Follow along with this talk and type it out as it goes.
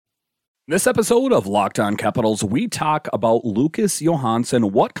This episode of Locked On Capitals, we talk about Lucas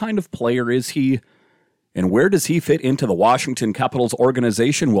Johansson. What kind of player is he, and where does he fit into the Washington Capitals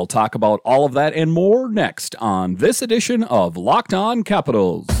organization? We'll talk about all of that and more next on this edition of Locked On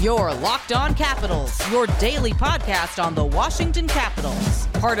Capitals. Your Locked On Capitals, your daily podcast on the Washington Capitals.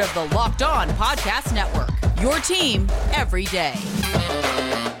 Part of the Locked On Podcast Network, your team every day.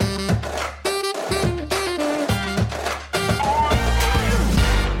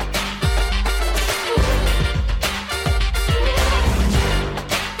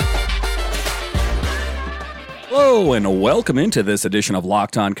 Hello and welcome into this edition of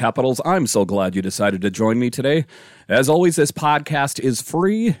Locked On Capitals. I'm so glad you decided to join me today. As always, this podcast is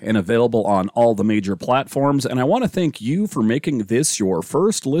free and available on all the major platforms, and I want to thank you for making this your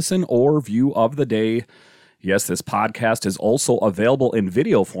first listen or view of the day. Yes, this podcast is also available in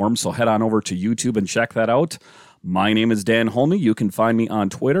video form, so head on over to YouTube and check that out. My name is Dan Holme. You can find me on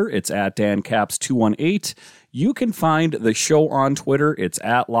Twitter. It's at DanCaps218. You can find the show on Twitter. It's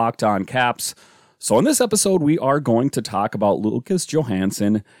at Locked On Caps. So in this episode, we are going to talk about Lucas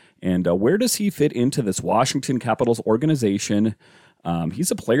Johansson and where does he fit into this Washington Capitals organization.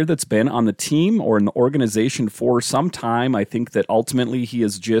 He's a player that's been on the team or in the organization for some time. I think that ultimately he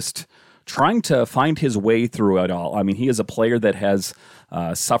is just trying to find his way through it all. I mean, he is a player that has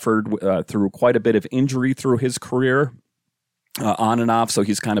suffered through quite a bit of injury through his career. On and off, so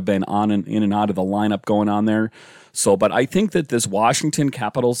he's kind of been on and in and out of the lineup going on there. So, but I think that this Washington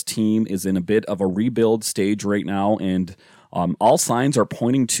Capitals team is in a bit of a rebuild stage right now, and all signs are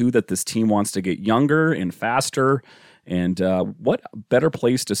pointing to that this team wants to get younger and faster. And what better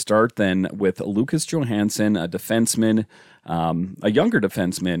place to start than with Lucas Johansson, a defenseman, a younger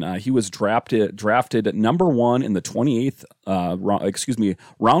defenseman. He was drafted number one in the 28th,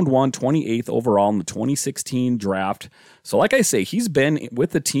 round one, 28th overall in the 2016 draft. So like I say, he's been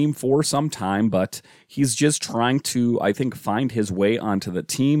with the team for some time, but he's just trying to, I think, find his way onto the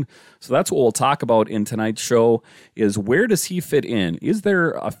team. So that's what we'll talk about in tonight's show is where does he fit in? Is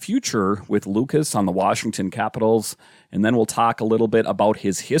there a future with Lucas on the Washington Capitals? And then we'll talk a little bit about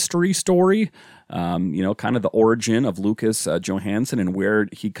his history story, kind of the origin of Lucas Johansson and where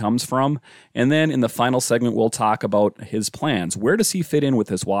he comes from. And then in the final segment, we'll talk about his plans. Where does he fit in with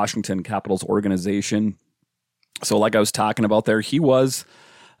this Washington Capitals organization? So like I was talking about there, he was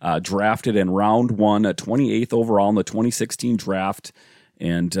drafted in round one, 28th overall in the 2016 draft.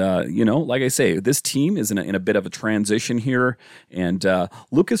 And, like I say, this team is in a bit of a transition here. And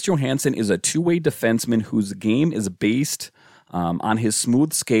Lucas Johansson is a two-way defenseman whose game is based on his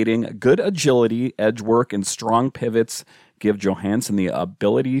smooth skating, good agility, edge work, and strong pivots give Johansson the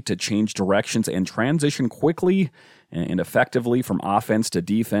ability to change directions and transition quickly and effectively from offense to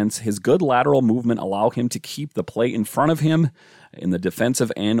defense. His good lateral movement allow him to keep the play in front of him in the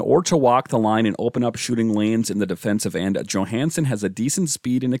defensive end or to walk the line and open up shooting lanes in the defensive end. Johansson has a decent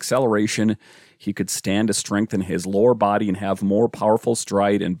speed and acceleration. He could stand to strengthen his lower body and have more powerful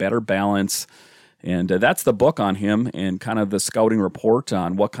stride and better balance. And that's the book on him and kind of the scouting report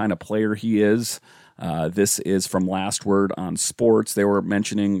on what kind of player he is. This is from Last Word on Sports. They were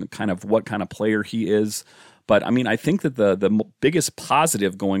mentioning kind of what kind of player he is. But, I mean, I think that the biggest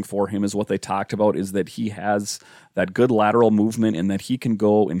positive going for him is what they talked about is that he has that good lateral movement and that he can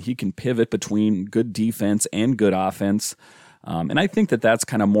go and he can pivot between good defense and good offense. And I think that that's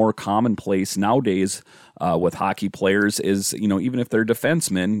kind of more commonplace nowadays with hockey players is, even if they're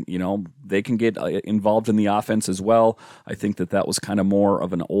defensemen, they can get involved in the offense as well. I think that was kind of more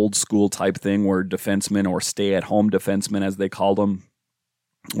of an old school type thing where defensemen or stay-at-home defensemen, as they called them,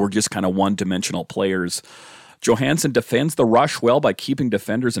 were just kind of one-dimensional players. Johansson defends the rush well by keeping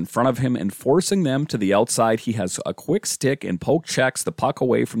defenders in front of him and forcing them to the outside. He has a quick stick and poke checks the puck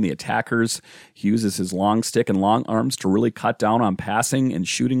away from the attackers. He uses his long stick and long arms to really cut down on passing and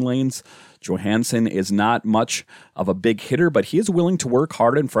shooting lanes. Johansson is not much of a big hitter, but he is willing to work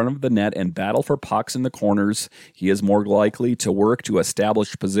hard in front of the net and battle for pucks in the corners. He is more likely to work to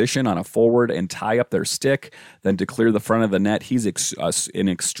establish position on a forward and tie up their stick than to clear the front of the net. He's an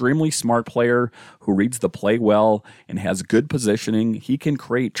extremely smart player who reads the play well and has good positioning. He can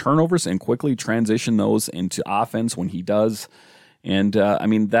create turnovers and quickly transition those into offense when he does. And,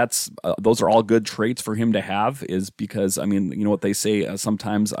 those are all good traits for him to have is because, what they say,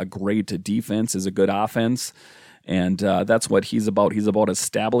 sometimes a great defense is a good offense. And that's what he's about. He's about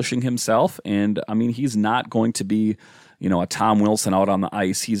establishing himself. And, he's not going to be, a Tom Wilson out on the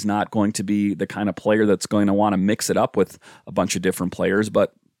ice. He's not going to be the kind of player that's going to want to mix it up with a bunch of different players.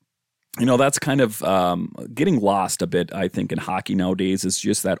 But, that's kind of getting lost a bit, I think, in hockey nowadays is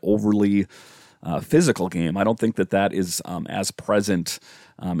just that overly physical game. I don't think that is as present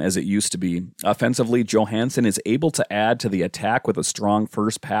as it used to be. Offensively, Johansson is able to add to the attack with a strong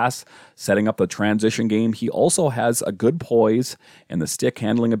first pass, setting up the transition game. He also has a good poise and the stick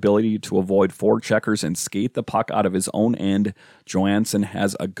handling ability to avoid forecheckers and skate the puck out of his own end. Johansson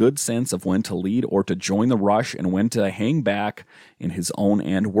has a good sense of when to lead or to join the rush and when to hang back in his own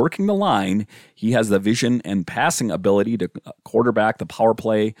end. Working the line, he has the vision and passing ability to quarterback the power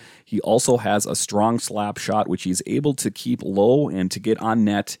play. He also has a strong slap shot, which he's able to keep low and to get on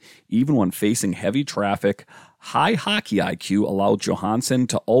net even when facing heavy traffic. High hockey IQ allowed Johansson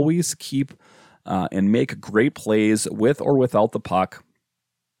to always keep and make great plays with or without the puck.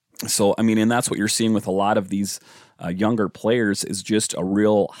 So, I mean, and that's what you're seeing with a lot of these younger players is just a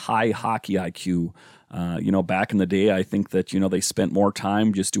real high hockey IQ. Back in the day, I think that, they spent more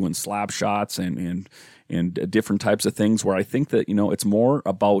time just doing slap shots and different types of things where I think that, it's more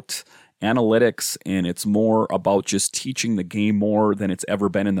about analytics and it's more about just teaching the game more than it's ever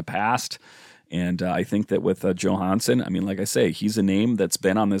been in the past. And I think that with Johansson, I mean, like I say, he's a name that's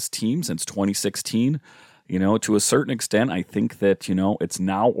been on this team since 2016. To a certain extent, I think that, it's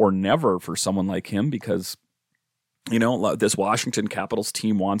now or never for someone like him because, this Washington Capitals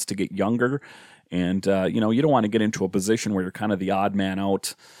team wants to get younger. And, you don't want to get into a position where you're kind of the odd man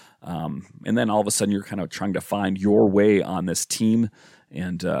out. And then all of a sudden you're kind of trying to find your way on this team.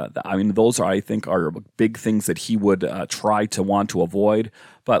 And, those are big things that he would try to want to avoid.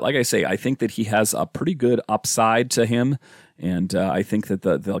 But like I say, I think that he has a pretty good upside to him. And I think that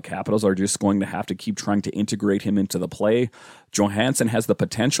the Capitals are just going to have to keep trying to integrate him into the play. Johansson has the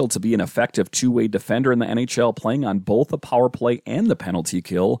potential to be an effective two-way defender in the NHL, playing on both the power play and the penalty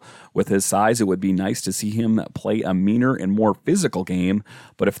kill. With his size, it would be nice to see him play a meaner and more physical game.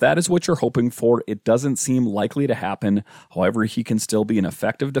 But if that is what you're hoping for, it doesn't seem likely to happen. However, he can still be an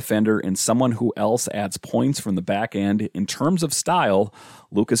effective defender and someone who else adds points from the back end. In terms of style,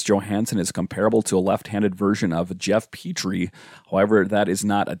 Lucas Johansson is comparable to a left-handed version of Jeff Petrie. However, that is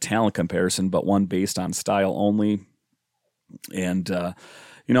not a talent comparison, but one based on style only. And,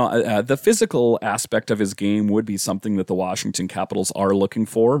 the physical aspect of his game would be something that the Washington Capitals are looking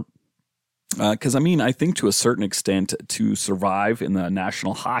for. Because, I think to a certain extent, to survive in the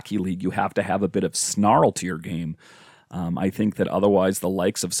National Hockey League, you have to have a bit of snarl to your game. I think that otherwise the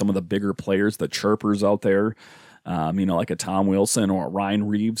likes of some of the bigger players, the chirpers out there, like a Tom Wilson or a Ryan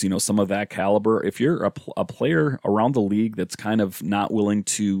Reeves, some of that caliber. If you're a player around the league that's kind of not willing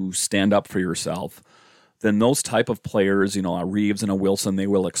to stand up for yourself, then those type of players, a Reeves and a Wilson, they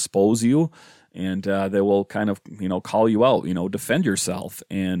will expose you and they will kind of, call you out, defend yourself.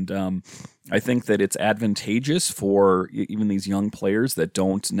 And I think that it's advantageous for even these young players that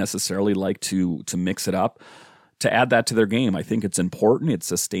don't necessarily like to mix it up, to add that to their game. I think it's important. It's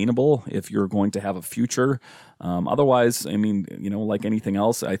sustainable if you're going to have a future. Otherwise, like anything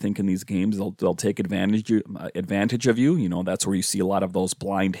else, I think in these games, they'll take advantage of you. That's where you see a lot of those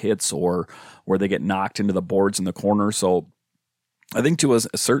blind hits or where they get knocked into the boards in the corner. So I think to a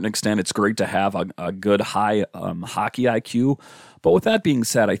certain extent, it's great to have a good high hockey IQ. But with that being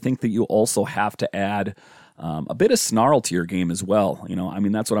said, I think that you also have to add a bit of snarl to your game as well.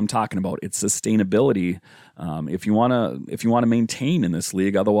 That's what I'm talking about. It's sustainability. If you want to maintain in this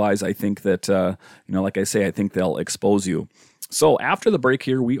league, otherwise I think that, like I say, I think they'll expose you. So after the break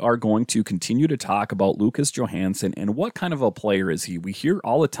here, we are going to continue to talk about Lucas Johansson and what kind of a player is he. We hear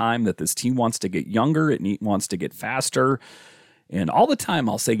all the time that this team wants to get younger. It wants to get faster. And all the time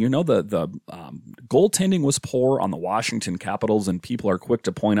I'll say, the goaltending was poor on the Washington Capitals, and people are quick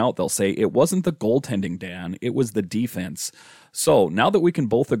to point out, they'll say, it wasn't the goaltending, Dan, it was the defense. So now that we can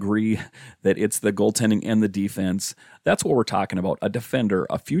both agree that it's the goaltending and the defense, that's what we're talking about. A defender,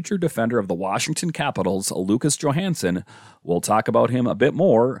 a future defender of the Washington Capitals, Lucas Johansson. We'll talk about him a bit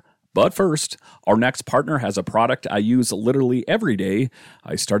more. But first, our next partner has a product I use literally every day.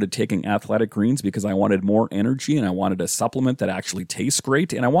 I started taking Athletic Greens because I wanted more energy and I wanted a supplement that actually tastes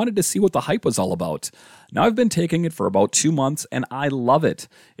great, and I wanted to see what the hype was all about. Now I've been taking it for about 2 months and I love it.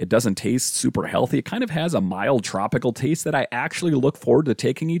 It doesn't taste super healthy. It kind of has a mild tropical taste that I actually look forward to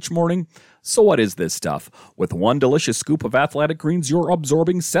taking each morning. So what is this stuff? With one delicious scoop of Athletic Greens, you're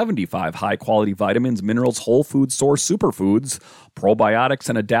absorbing 75 high-quality vitamins, minerals, whole food source superfoods, probiotics,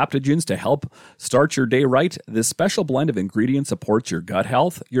 and adaptogens to help start your day right. This special blend of ingredients supports your gut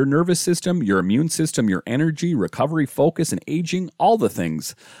health, your nervous system, your immune system, your energy, recovery, focus, and aging, all the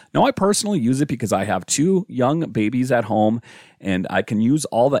things. Now, I personally use it because I have 2 young babies at home, and I can use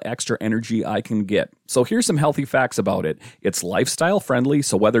all the extra energy I can get. So here's some healthy facts about it. It's lifestyle friendly,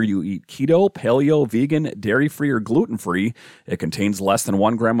 so whether you eat keto, paleo, vegan, dairy-free, or gluten-free, it contains less than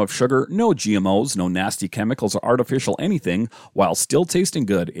 1 gram of sugar, no GMOs, no nasty chemicals or artificial anything, while still tasting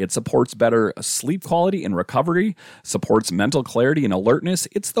good. It supports better sleep quality and recovery, supports mental clarity and alertness.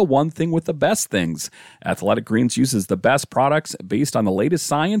 It's the one thing with the best things. Athletic Greens uses the best products based on the latest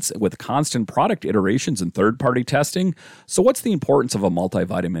science with constant product iterations and third-party testing. So what's the importance of a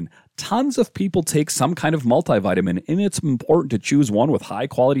multivitamin? Tons of people take some kind of multivitamin, and it's important to choose one with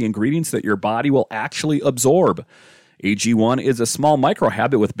high-quality ingredients that your body will actually absorb. AG1 is a small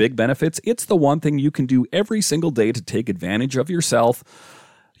microhabit with big benefits. It's the one thing you can do every single day to take advantage of yourself.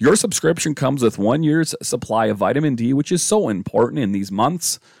 Your subscription comes with 1 year's supply of vitamin D, which is so important in these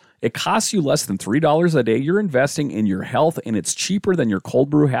months. It costs you less than $3 a day. You're investing in your health, and it's cheaper than your cold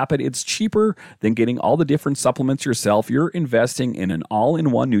brew habit. It's cheaper than getting all the different supplements yourself. You're investing in an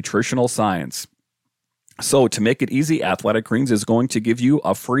all-in-one nutritional science. So to make it easy, Athletic Greens is going to give you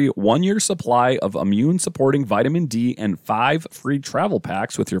a free 1-year supply of immune-supporting vitamin D and 5 free travel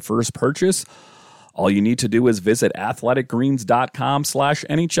packs with your first purchase. All you need to do is visit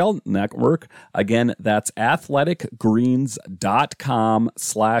athleticgreens.com/NHL network. Again, that's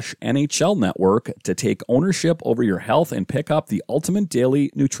athleticgreens.com/NHL network to take ownership over your health and pick up the ultimate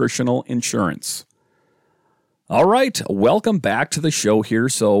daily nutritional insurance. All right, welcome back to the show here.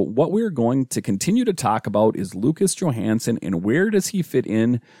 So what we're going to continue to talk about is Lucas Johansen and where does he fit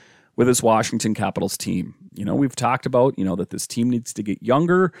in with this Washington Capitals team. You know, we've talked about, that this team needs to get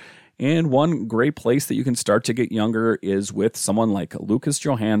younger. And one great place that you can start to get younger is with someone like Lucas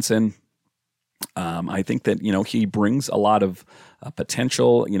Johansen. I think that, he brings a lot of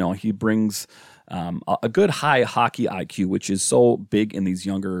potential. He brings a good high hockey IQ, which is so big in these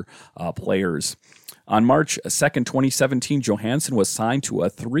younger players. On March 2nd, 2017, Johansen was signed to a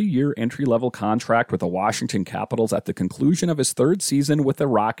 3-year entry-level contract with the Washington Capitals at the conclusion of his third season with the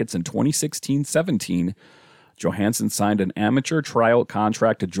Rockets in 2016-17. Johansen signed an amateur tryout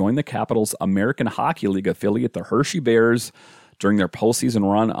contract to join the Capitals' American Hockey League affiliate, the Hershey Bears. During their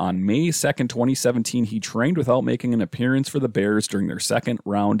postseason run on May 2nd, 2017, he trained without making an appearance for the Bears during their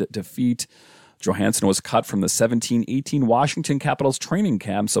second-round defeat. Johansen was cut from the 17-18 Washington Capitals training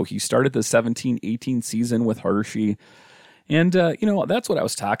camp, so he started the 17-18 season with Hershey. And, that's what I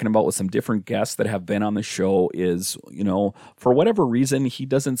was talking about with some different guests that have been on the show is, for whatever reason, he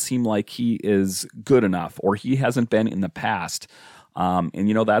doesn't seem like he is good enough or he hasn't been in the past.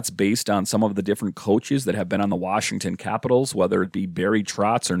 That's based on some of the different coaches that have been on the Washington Capitals, whether it be Barry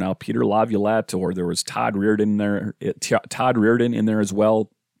Trotz or now Peter Laviolette, or there was Todd Reardon in there as well.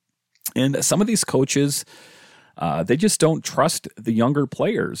 And some of these coaches, they just don't trust the younger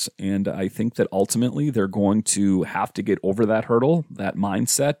players. And I think that ultimately they're going to have to get over that hurdle, that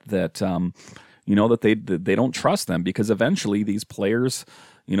mindset that, that they don't trust them, because eventually these players,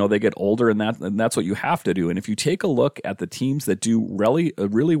 they get older, and that's what you have to do. And if you take a look at the teams that do really,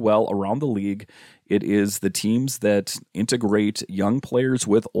 really well around the league, it is the teams that integrate young players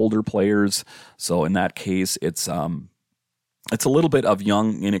with older players. So in that case, it's a little bit of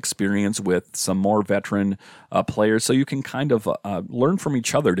young inexperience with some more veteran players. So you can kind of learn from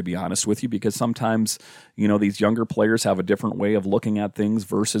each other, to be honest with you, because sometimes, these younger players have a different way of looking at things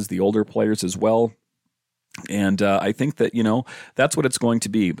versus the older players as well. And I think that, that's what it's going to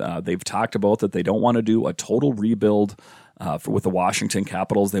be. They've talked about that they don't want to do a total rebuild with the Washington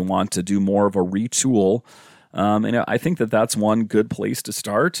Capitals. They want to do more of a retool. And I think that that's one good place to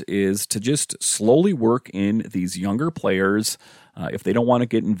start, is to just slowly work in these younger players. If they don't want to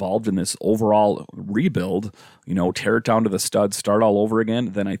get involved in this overall rebuild, tear it down to the studs, start all over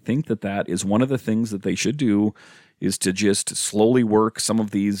again, then I think that that is one of the things that they should do, is to just slowly work some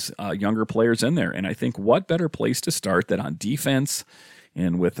of these younger players in there. And I think what better place to start than on defense,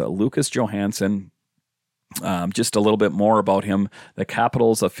 and with Lucas Johansen. Just a little bit more about him. The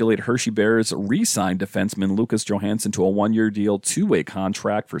Capitals affiliate Hershey Bears re-signed defenseman Lucas Johansen to a 1-year deal, 2-way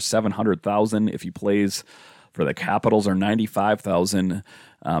contract for $700,000 if he plays for the Capitals, or $95,000.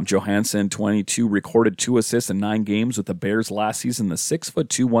 Johansen, 22, recorded 2 assists in 9 games with the Bears last season. The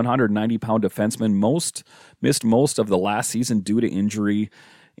 6'2", 190-pound defenseman missed most of the last season due to injury.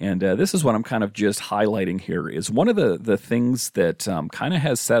 And this is what I'm kind of just highlighting here, is one of the things that kind of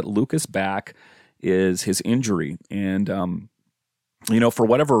has set Lucas back is his injury. And, for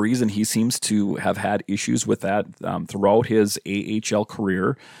whatever reason, he seems to have had issues with that throughout his AHL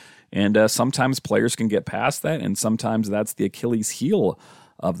career. And sometimes players can get past that, and sometimes that's the Achilles heel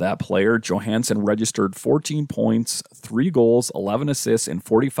of that player. Johansen registered 14 points, 3 goals, 11 assists in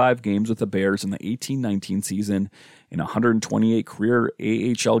 45 games with the Bears in the 18-19 season. In 128 career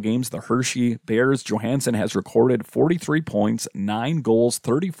AHL games, the Hershey Bears, Johansson has recorded 43 points, 9 goals,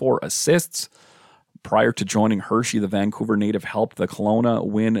 34 assists. Prior to joining Hershey, the Vancouver native helped the Kelowna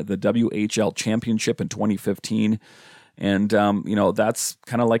win the WHL championship in 2015. And, that's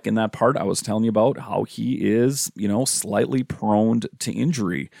kind of like in that part I was telling you about how he is, slightly prone to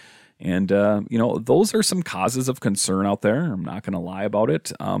injury. And, those are some causes of concern out there. I'm not going to lie about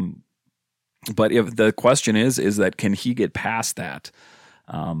it. But if the question is that can he get past that?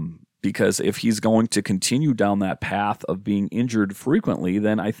 Because if he's going to continue down that path of being injured frequently,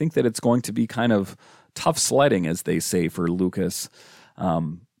 then I think that it's going to be kind of tough sledding, as they say, for Lucas.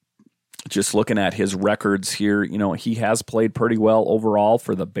 Just looking at his records here, he has played pretty well overall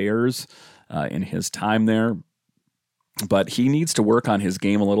for the Bears in his time there. But he needs to work on his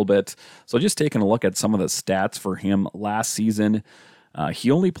game a little bit. So just taking a look at some of the stats for him last season,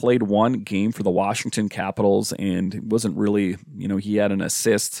 he only played one game for the Washington Capitals, and it wasn't really, he had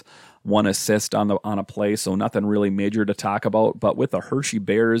one assist on a play, so nothing really major to talk about. But with the Hershey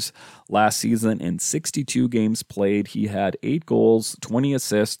Bears last season, in 62 games played, he had 8 goals, 20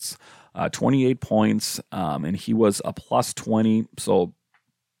 assists, 28 points, and he was a plus 20. So,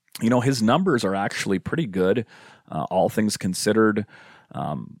 his numbers are actually pretty good, all things considered.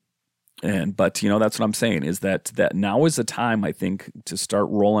 But that's what I'm saying, is that now is the time, I think, to start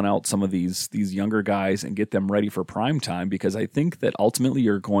rolling out some of these younger guys and get them ready for prime time, because I think that ultimately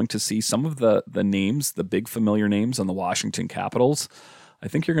you're going to see some of the names, the big familiar names on the Washington Capitals. I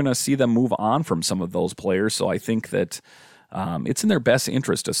think you're going to see them move on from some of those players. So I think that it's in their best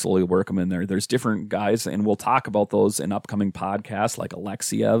interest to slowly work them in there. There's different guys, and we'll talk about those in upcoming podcasts, like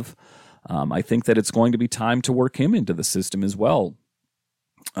Alexiev. I think that it's going to be time to work him into the system as well.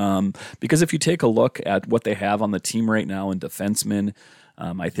 Because if you take a look at what they have on the team right now in defensemen,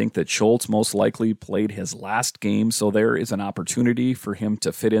 I think that Schultz most likely played his last game, so there is an opportunity for him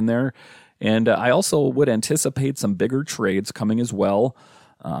to fit in there. And I also would anticipate some bigger trades coming as well.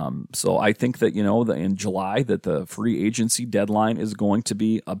 So I think that, in July, that the free agency deadline is going to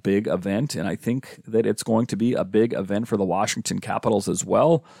be a big event, and I think that it's going to be a big event for the Washington Capitals as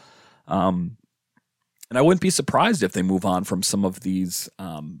well. And I wouldn't be surprised if they move on from some of these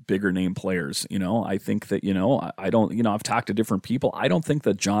bigger name players. I think that, I've talked to different people. I don't think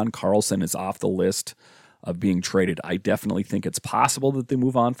that John Carlson is off the list of being traded. I definitely think it's possible that they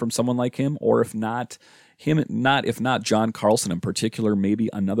move on from someone like him, or if not John Carlson in particular, maybe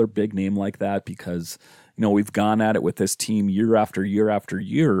another big name like that, because, we've gone at it with this team year after year after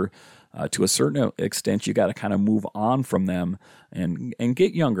year. To a certain extent, you got to kind of move on from them and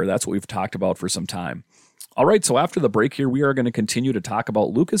get younger. That's what we've talked about for some time. All right, so after the break here, we are going to continue to talk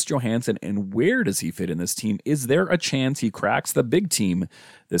about Lucas Johansson and where does he fit in this team? Is there a chance he cracks the big team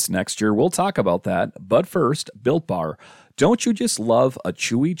this next year? We'll talk about that. But first, Built Bar. Don't you just love a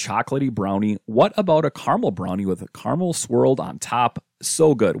chewy, chocolatey brownie? What about a caramel brownie with a caramel swirled on top?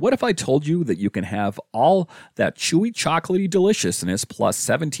 So good. What if I told you that you can have all that chewy, chocolatey deliciousness plus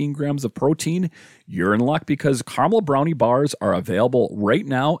 17 grams of protein? You're in luck, because caramel brownie bars are available right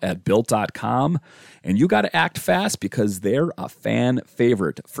now at Built.com. And you got to act fast, because they're a fan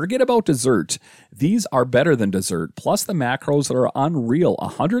favorite. Forget about dessert. These are better than dessert. Plus the macros are unreal.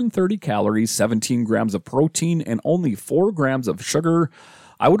 130 calories, 17 grams of protein, and only 4 grams of sugar.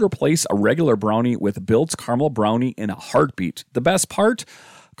 I would replace a regular brownie with Built's caramel brownie in a heartbeat. The best part?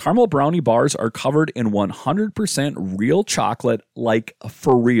 Caramel brownie bars are covered in 100% real chocolate, like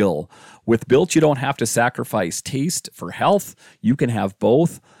for real. With Built, you don't have to sacrifice taste for health. You can have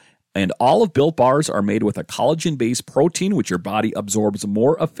both. And all of Built bars are made with a collagen-based protein, which your body absorbs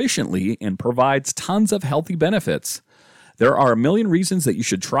more efficiently and provides tons of healthy benefits. There are a million reasons that you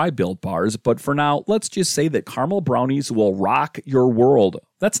should try Built bars, but for now, let's just say that caramel brownies will rock your world.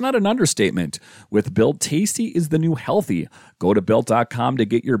 That's not an understatement. With Built, tasty is the new healthy. Go to Built.com to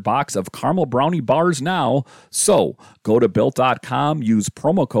get your box of caramel brownie bars now. So, go to Built.com, use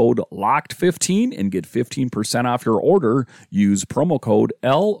promo code LOCKED15 and get 15% off your order. Use promo code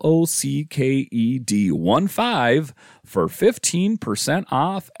LOCKED15 for 15%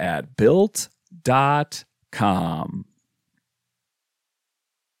 off at Built.com.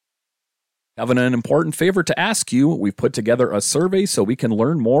 Having an important favor to ask you. We've put together a survey so we can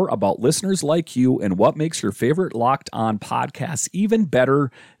learn more about listeners like you and what makes your favorite Locked On podcasts even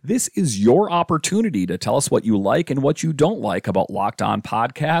better. This is your opportunity to tell us what you like and what you don't like about Locked On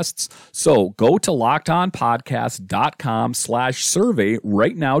podcasts. So go to lockedonpodcast.com/survey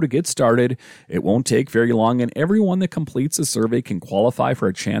right now to get started. It won't take very long, and everyone that completes a survey can qualify for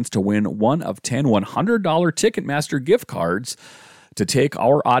a chance to win one of 10 $100 Ticketmaster gift cards. To take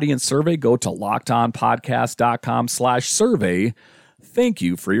our audience survey, go to lockedonpodcast.com/survey. Thank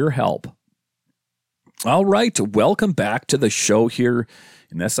you for your help. All right, welcome back to the show here.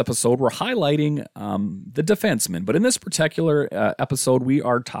 In this episode, we're highlighting the defensemen. But in this particular episode, we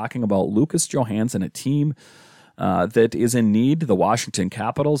are talking about Lucas Johansson, a team that is in need, the Washington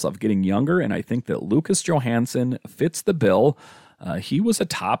Capitals, of getting younger. And I think that Lucas Johansson fits the bill. He was a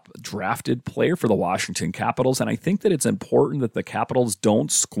top drafted player for the Washington Capitals, and I think that it's important that the Capitals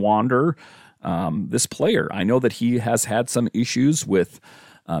don't squander this player. I know that he has had some issues with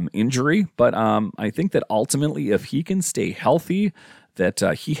injury, but I think that ultimately if he can stay healthy, that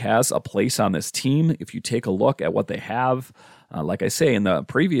he has a place on this team. If you take a look at what they have, like I say in the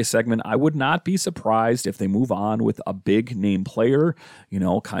previous segment, I would not be surprised if they move on with a big name player,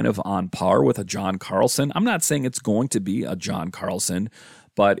 kind of on par with a John Carlson. I'm not saying it's going to be a John Carlson,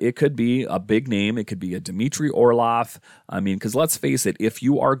 but it could be a big name. It could be a Dmitry Orlov. I mean, because let's face it, if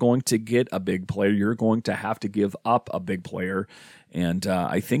you are going to get a big player, you're going to have to give up a big player. And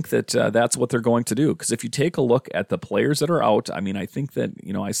I think that that's what they're going to do. Because if you take a look at the players that are out, I mean, I think that,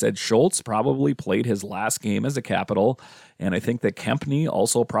 I said Schultz probably played his last game as a Capital. And I think that Kempny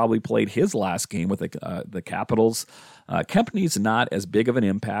also probably played his last game with the Capitals. Kempny's not as big of an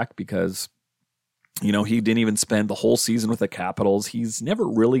impact because, he didn't even spend the whole season with the Capitals. He's never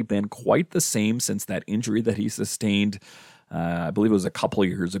really been quite the same since that injury that he sustained. I believe it was a couple of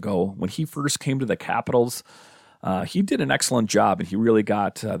years ago. When he first came to the Capitals, he did an excellent job, and he really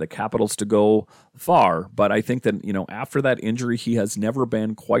got the Capitals to go far. But I think that, after that injury, he has never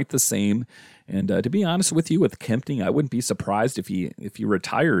been quite the same. And to be honest with you, with Kempny, I wouldn't be surprised if he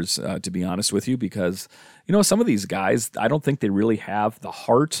retires, to be honest with you, because, some of these guys, I don't think they really have the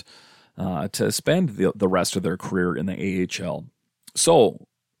heart to spend the rest of their career in the AHL. So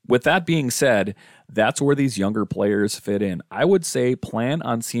with that being said, that's where these younger players fit in. I would say plan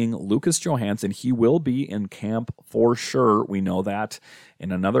on seeing Lucas Johansson. He will be in camp for sure. We know that.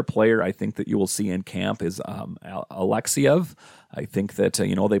 And another player I think that you will see in camp is Alexeyev. I think that,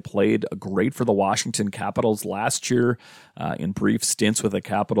 they played great for the Washington Capitals last year in brief stints with the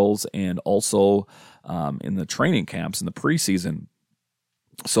Capitals and also in the training camps in the preseason.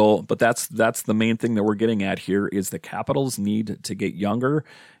 So, but that's the main thing that we're getting at here is the Capitals need to get younger,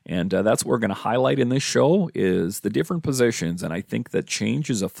 and that's what we're going to highlight in this show is the different positions, and I think that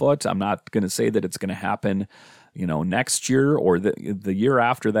change is afoot. I'm not going to say that it's going to happen, next year or the year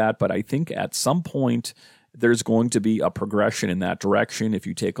after that, but I think at some point there's going to be a progression in that direction. If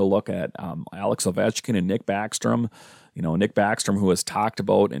you take a look at Alex Ovechkin and Nick Backstrom, Nick Backstrom, who has talked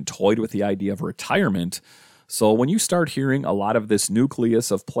about and toyed with the idea of retirement. So when you start hearing a lot of this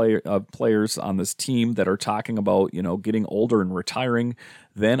nucleus of players on this team that are talking about, getting older and retiring,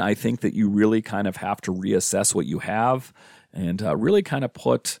 then I think that you really kind of have to reassess what you have and really kind of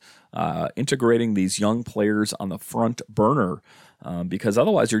put integrating these young players on the front burner because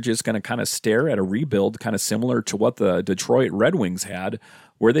otherwise you're just going to kind of stare at a rebuild kind of similar to what the Detroit Red Wings had,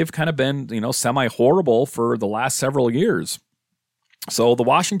 where they've kind of been, semi-horrible for the last several years. So the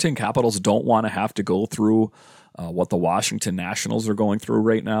Washington Capitals don't want to have to go through what the Washington Nationals are going through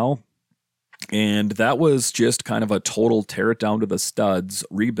right now. And that was just kind of a total tear it down to the studs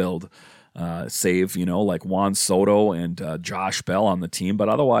rebuild, save, like Juan Soto and Josh Bell on the team. But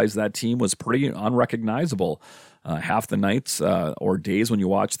otherwise, that team was pretty unrecognizable. Half the nights or days when you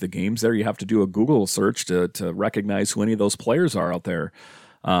watch the games there, you have to do a Google search to recognize who any of those players are out there.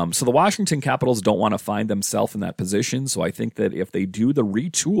 So the Washington Capitals don't want to find themselves in that position. So I think that if they do the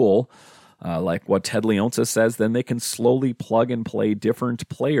retool, like what Ted Leonsis says, then they can slowly plug and play different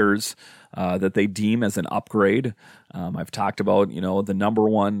players that they deem as an upgrade. I've talked about, the number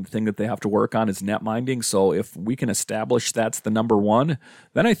one thing that they have to work on is net minding. So if we can establish that's the number one,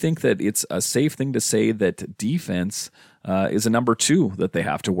 then I think that it's a safe thing to say that defense is a number two that they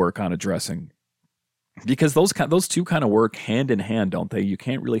have to work on addressing. Because those two kind of work hand in hand, don't they? You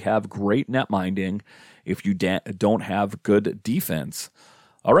can't really have great net minding if you don't have good defense.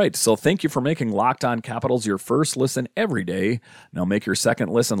 All right, so thank you for making Locked On Capitals your first listen every day. Now make your second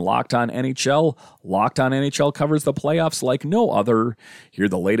listen Locked On NHL. Locked On NHL covers the playoffs like no other. Hear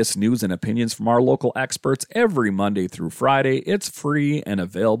the latest news and opinions from our local experts every Monday through Friday. It's free and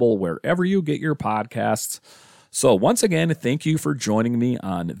available wherever you get your podcasts. So once again, thank you for joining me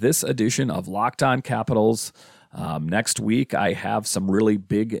on this edition of Locked On Capitals. Next week, I have some really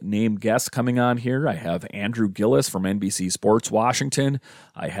big name guests coming on here. I have Andrew Gillis from NBC Sports Washington.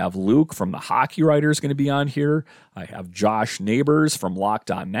 I have Luke from the Hockey Writers going to be on here. I have Josh Neighbors from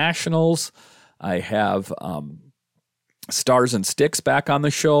Locked On Nationals. I have Stars and Sticks back on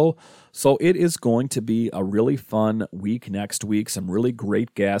the show. So it is going to be a really fun week next week, some really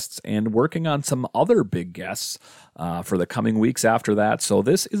great guests, and working on some other big guests for the coming weeks after that. So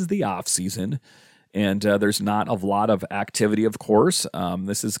this is the off season. And there's not a lot of activity, of course.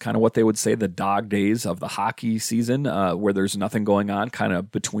 This is kind of what they would say the dog days of the hockey season, where there's nothing going on kind of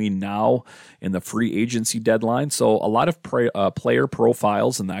between now and the free agency deadline. So a lot of player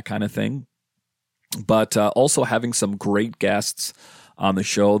profiles and that kind of thing. But also having some great guests on the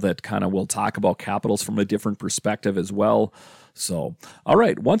show that kind of will talk about Capitals from a different perspective as well. So, all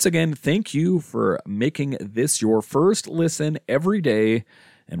right. Once again, thank you for making this your first listen every day.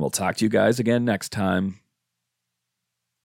 And we'll talk to you guys again next time.